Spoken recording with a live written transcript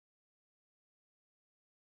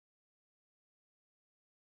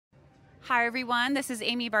Hi everyone, this is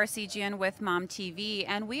Amy Barsegian with Mom TV,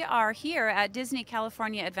 and we are here at Disney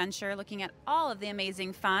California Adventure looking at all of the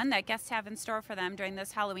amazing fun that guests have in store for them during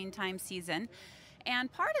this Halloween time season.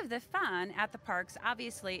 And part of the fun at the parks,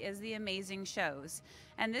 obviously, is the amazing shows.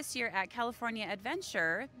 And this year at California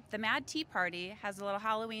Adventure, the Mad Tea Party has a little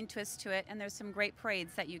Halloween twist to it, and there's some great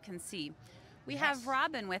parades that you can see. We have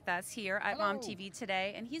Robin with us here at Mom TV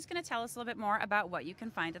today, and he's going to tell us a little bit more about what you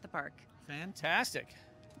can find at the park. Fantastic.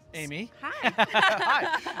 Amy. Hi.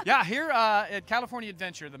 Hi. Yeah, here at California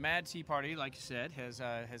Adventure, the Mad Tea Party, like you said,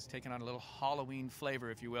 has taken on a little Halloween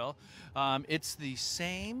flavor, if you will. It's the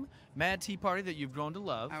same Mad Tea Party that you've grown to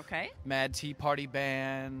love. Okay. Mad Tea Party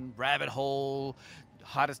band, Rabbit Hole,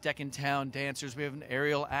 hottest deck in town dancers. We have an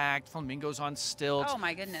aerial act, flamingos on stilts. Oh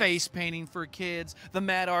my goodness. Face painting for kids, the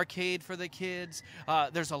Mad Arcade for the kids.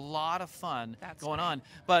 There's a lot of fun going on.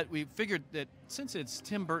 But we figured that since it's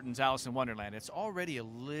Tim Burton's Alice in Wonderland, it's already a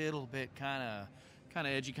little bit kind of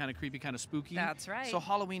edgy, kind of creepy, kind of spooky. That's right. So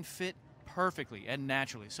Halloween fit perfectly and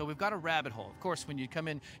naturally. So we've got a rabbit hole. Of course, when you come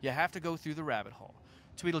in, you have to go through the rabbit hole.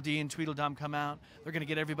 Tweedledee and Tweedledum come out. They're going to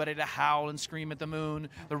get everybody to howl and scream at the moon.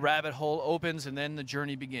 The rabbit hole opens, and then the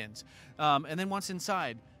journey begins. And then once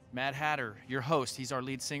inside, Mad Hatter, your host, he's our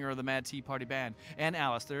lead singer of the Mad Tea Party Band, and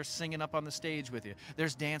Alice, they're singing up on the stage with you.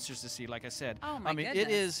 There's dancers to see, like I said. Oh my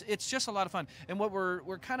goodness. It's just a lot of fun. And what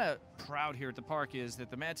we're kind of proud here at the park is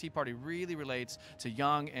that the Mad Tea Party really relates to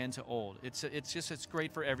young and to old. It's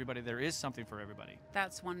great for everybody. There is something for everybody.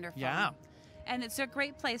 That's wonderful. Yeah. And it's a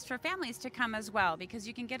great place for families to come as well, because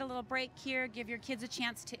you can get a little break here, give your kids a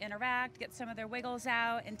chance to interact, get some of their wiggles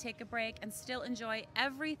out, and take a break, and still enjoy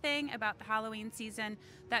everything about the Halloween season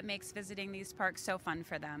that makes visiting these parks so fun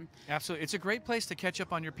for them. Absolutely. It's a great place to catch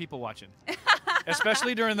up on your people watching,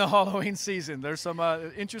 especially during the Halloween season. There's some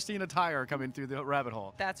interesting attire coming through the rabbit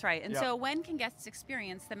hole. That's right. And so when can guests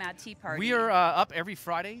experience the Mad Tea Party? We are up every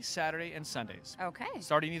Friday, Saturday, and Sundays. Okay.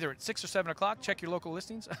 Starting either at 6 or 7 o'clock. Check your local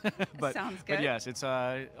listings. Sounds good. But yes, it's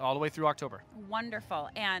all the way through October. Wonderful.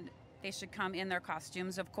 And they should come in their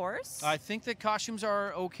costumes, of course. I think that costumes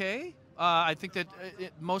are okay. I think that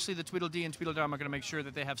mostly the Tweedledee and Tweedledum are going to make sure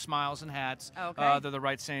that they have smiles and hats. Okay. They're the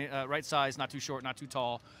right size, not too short, not too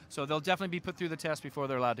tall. So they'll definitely be put through the test before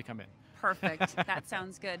they're allowed to come in. Perfect. That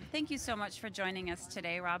sounds good. Thank you so much for joining us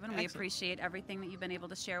today, Robin. Excellent. We appreciate everything that you've been able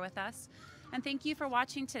to share with us. And thank you for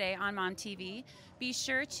watching today on Mom TV. Be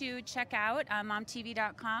sure to check out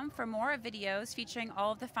momtv.com for more videos featuring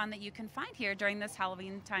all of the fun that you can find here during this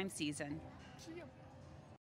Halloween time season. See ya.